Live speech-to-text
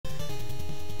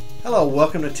Hello,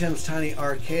 welcome to Tim's Tiny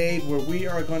Arcade, where we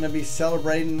are going to be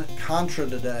celebrating Contra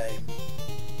today.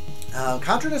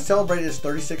 Contra just celebrated his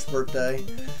 36th birthday.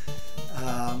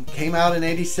 Came out in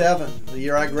 '87, the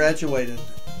year I graduated,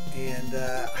 and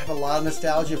I have a lot of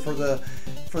nostalgia for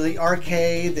the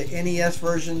arcade, the NES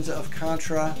versions of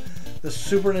Contra, the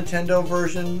Super Nintendo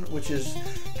version, which is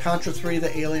Contra 3: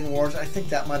 The Alien Wars. I think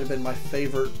that might have been my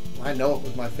favorite. I know it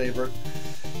was my favorite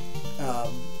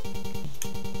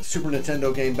Super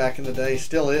Nintendo game back in the day,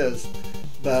 still is.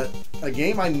 But a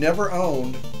game I never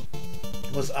owned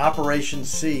was Operation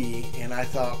C, and I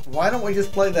thought, why don't we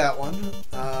just play that one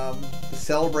to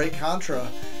celebrate Contra,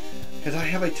 because I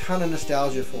have a ton of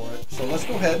nostalgia for it. So let's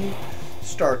go ahead and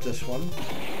start this one.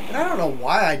 And I don't know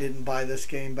why I didn't buy this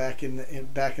game back in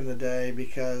the day,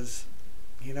 because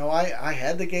you know, I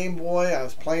had the Game Boy. I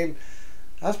was playing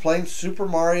Super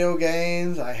Mario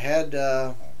games. I had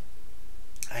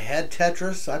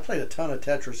Tetris. I played a ton of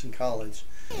Tetris in college.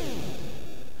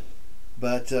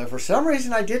 But for some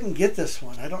reason I didn't get this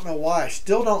one. I don't know why. I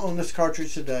still don't own this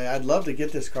cartridge today. I'd love to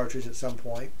get this cartridge at some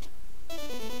point.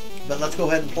 But let's go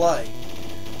ahead and play.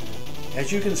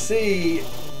 As you can see,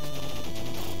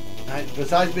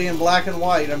 besides being black and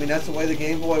white, I mean, that's the way the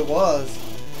Game Boy was.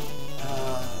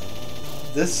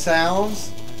 This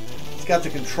sounds, it's got the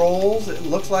controls, it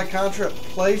looks like Contra, it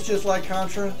plays just like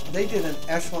Contra. They did an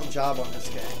excellent job on this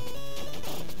game.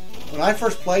 When I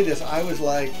first played this, I was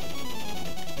like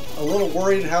a little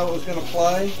worried how it was going to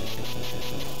play,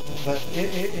 but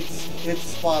it's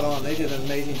spot on. They did an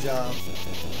amazing job.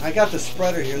 I got the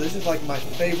spreader here. This is like my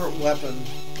favorite weapon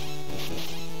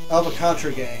of a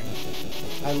Contra game.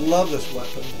 I love this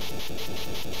weapon,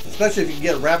 especially if you can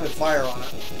get rapid fire on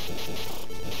it.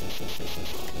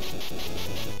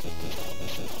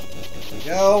 There we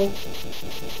go.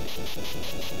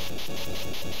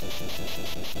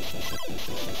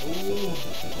 Ooh,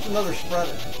 another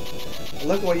spreader.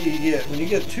 Look what you get when you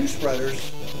get two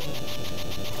spreaders.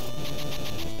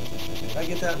 Did I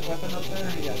get that weapon up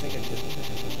there? Yeah, I think I did.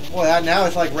 Boy, now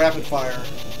it's like rapid fire.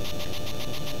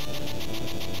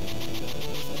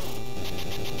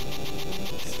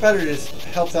 This spreader just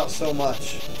helps out so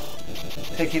much,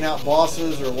 taking out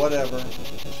bosses or whatever.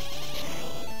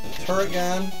 Turret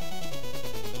gun.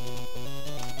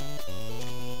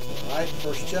 Alright,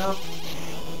 first jump.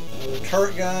 Another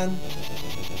turret gun.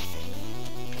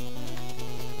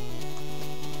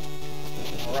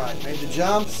 Alright, made the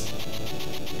jumps.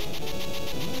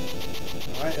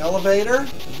 Alright, elevator.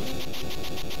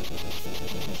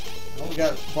 Oh, we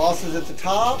got bosses at the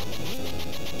top.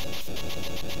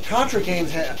 Contra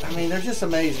games, I mean, they're just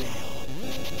amazing.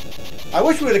 I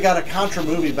wish we would have got a Contra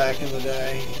movie back in the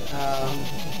day.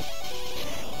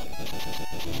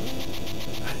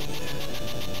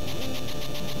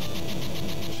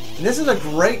 And this is a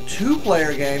great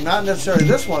two-player game, not necessarily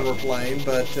this one we're playing,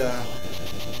 but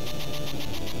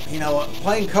you know,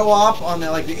 playing co-op on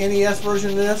like the NES version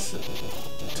of this,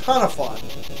 ton of fun.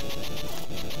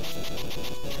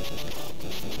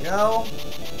 There we go.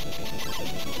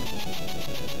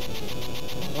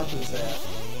 What weapon is that?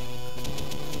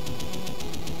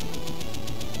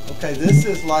 Okay, this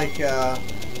is like a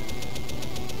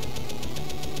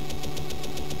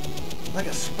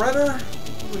spreader.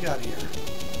 What do we got here?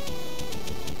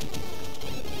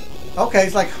 Okay,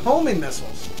 it's like homing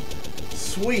missiles.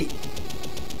 Sweet.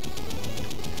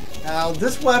 Now,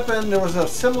 this weapon, there was a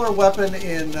similar weapon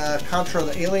in Contra: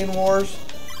 The Alien Wars.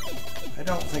 I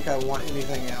don't think I want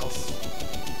anything else.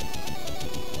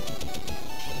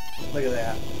 Look at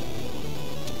that.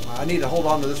 I need to hold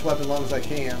on to this weapon as long as I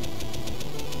can.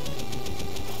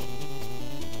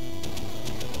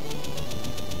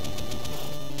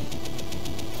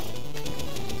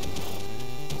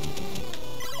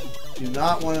 Do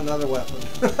not want another weapon.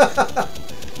 There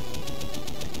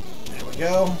we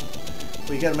go. Well,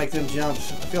 you got to make them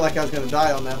jumps. I feel like I was going to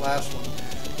die on that last one.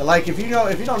 But like, if you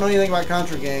don't know anything about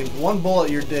Contra games, one bullet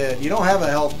you're dead. You don't have a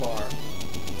health bar.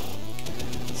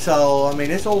 So I mean,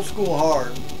 it's old school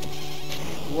hard.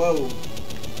 Whoa.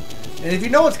 And if you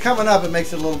know what's coming up, it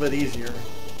makes it a little bit easier.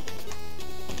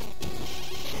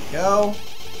 There we go.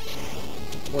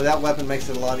 Boy, that weapon makes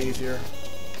it a lot easier.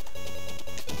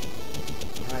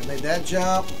 Alright, made that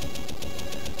jump.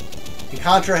 And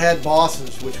Contra had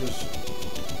bosses, which was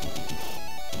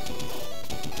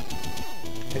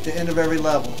at the end of every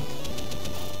level.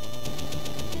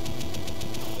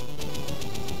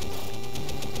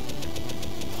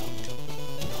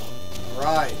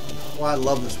 Alright. Well, I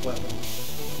love this weapon.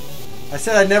 I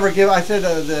said I'd never give... I said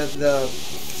the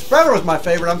spreader was my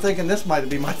favorite. I'm thinking this might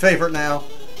be my favorite now.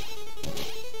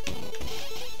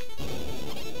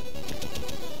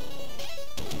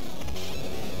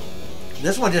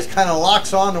 This one just kind of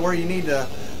locks on to where you need to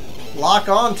lock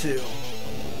onto.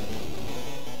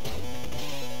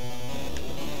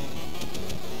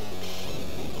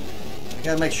 I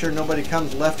gotta make sure nobody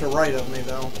comes left or right of me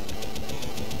though.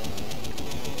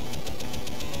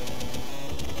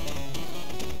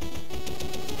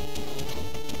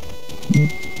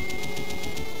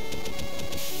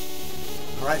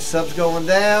 Alright, subs going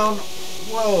down.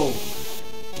 Whoa.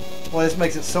 Boy, this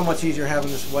makes it so much easier having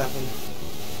this weapon.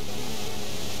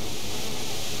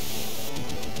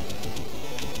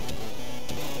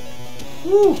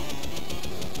 Woo.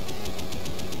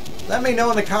 Let me know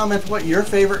in the comments what your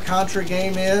favorite Contra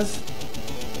game is.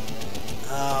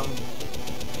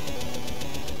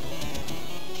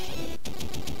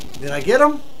 Did I get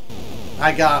them?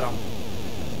 I got them.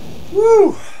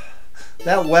 Woo!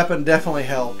 That weapon definitely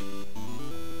helped.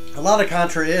 A lot of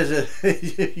Contra is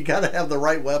you got to have the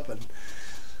right weapon.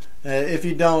 If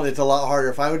you don't, it's a lot harder.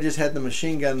 If I would just had the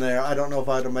machine gun there, I don't know if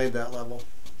I'd have made that level.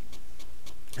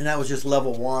 And that was just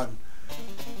level 1.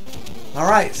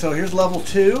 Alright, so here's level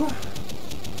 2.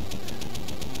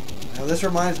 Now this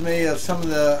reminds me of some of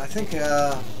the, I think,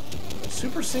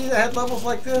 Super C that had levels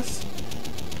like this.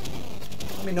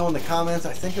 Let me know in the comments.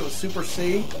 I think it was Super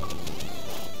C.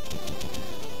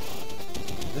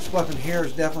 This weapon here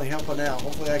is definitely helping out.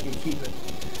 Hopefully I can keep it.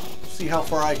 See how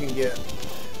far I can get.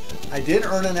 I did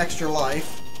earn an extra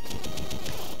life.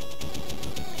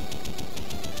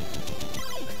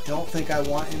 I don't think I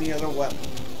want any other weapon.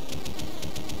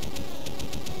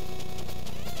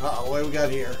 Uh-oh, what do we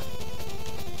got here?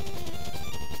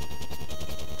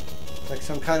 It's like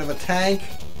some kind of a tank.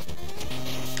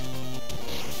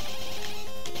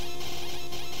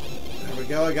 There we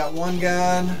go, I got one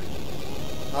gun.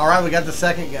 Alright, we got the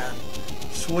second gun.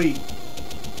 Sweet.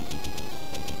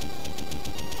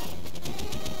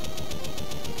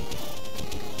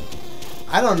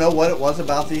 I don't know what it was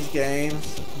about these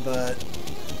games, but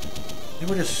they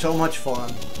were just so much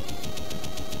fun.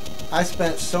 I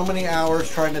spent so many hours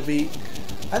trying to beat.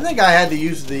 I think I had to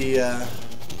use the,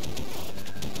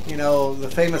 you know, the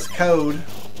famous code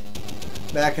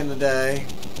back in the day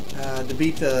to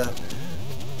beat the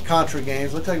Contra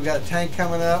games. Looks like we've got a tank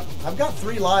coming up. I've got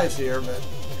 3 lives here, but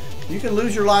you can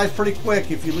lose your lives pretty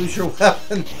quick if you lose your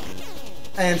weapon.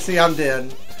 And see, I'm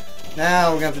dead.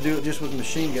 Now we're going to have to do it just with a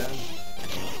machine gun.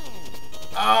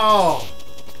 Oh!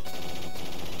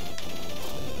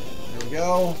 There we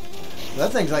go.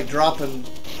 That thing's like dropping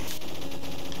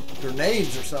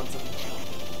grenades or something.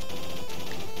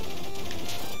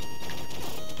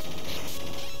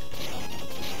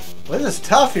 Well, this is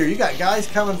tough here. You got guys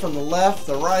coming from the left,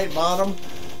 the right, bottom.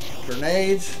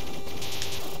 Grenades.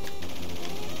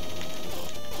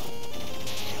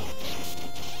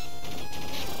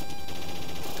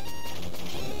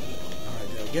 Alright,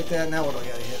 did I get that? Now what do I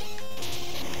gotta hit?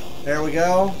 There we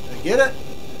go. Did I get it?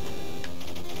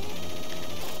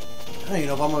 I don't even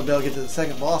know if I'm going to be able to get to the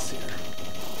second boss here.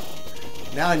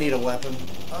 Now I need a weapon.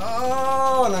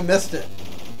 Oh, and I missed it.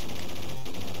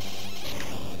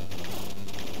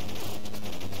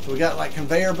 So we got like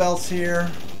conveyor belts here.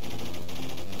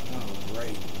 Oh,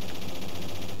 great.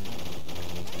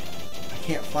 I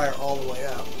can't fire all the way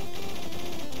up.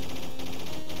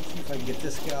 Let's see if I can get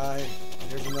this guy.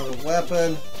 There's another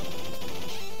weapon.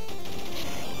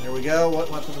 There we go. What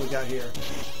weapon do we got here?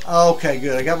 Okay,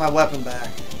 good. I got my weapon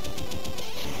back.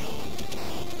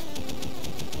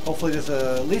 Hopefully this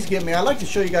at least get me. I'd like to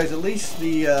show you guys at least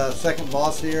the second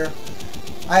boss here.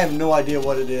 I have no idea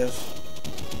what it is.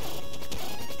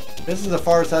 This is the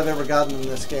farthest I've ever gotten in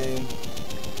this game.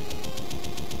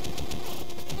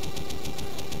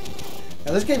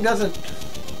 Now this game doesn't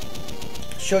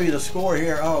show you the score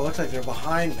here. Oh, it looks like they're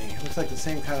behind me. It looks like the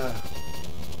same kind of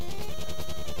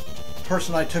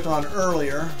person I took on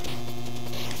earlier.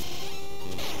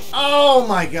 Oh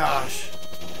my gosh.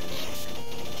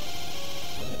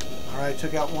 Alright,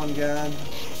 took out one gun.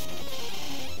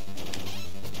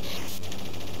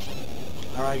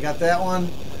 Alright, got that one.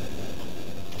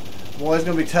 Boy, it's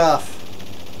going to be tough.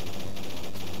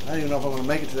 I don't even know if I'm going to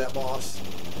make it to that boss.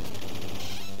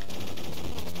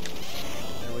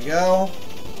 There we go.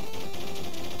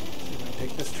 See if I can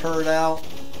take this turret out.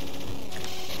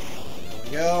 There we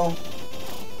go.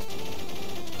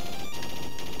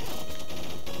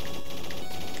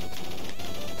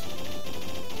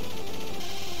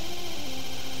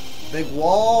 Big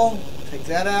wall. Take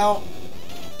that out.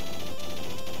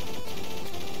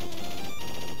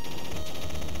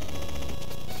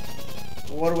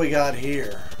 What do we got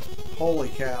here? Holy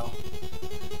cow.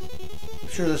 I'm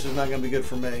sure this is not going to be good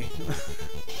for me.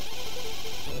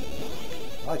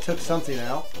 Well, I took something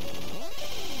out.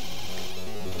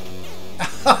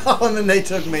 And then they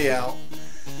took me out.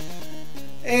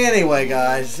 Anyway,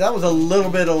 guys, that was a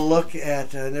little bit of a look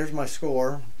at, there's my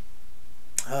score.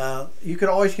 You could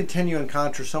always continue in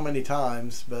Contra so many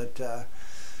times, but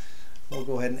we'll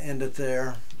go ahead and end it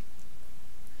there.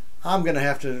 I'm going to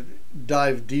have to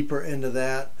dive deeper into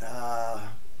that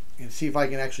and see if I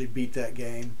can actually beat that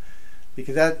game,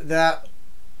 because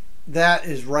that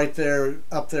is right there,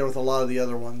 up there with a lot of the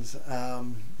other ones.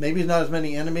 Maybe not as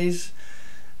many enemies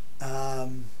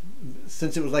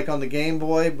since it was like on the Game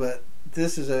Boy, but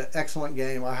this is an excellent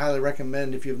game. I highly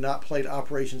recommend if you have not played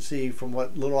Operation C. From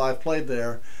what little I've played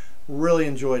there, really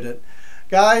enjoyed it.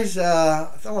 Guys, I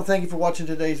want to thank you for watching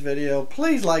today's video.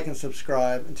 Please like and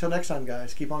subscribe. Until next time,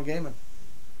 guys, keep on gaming.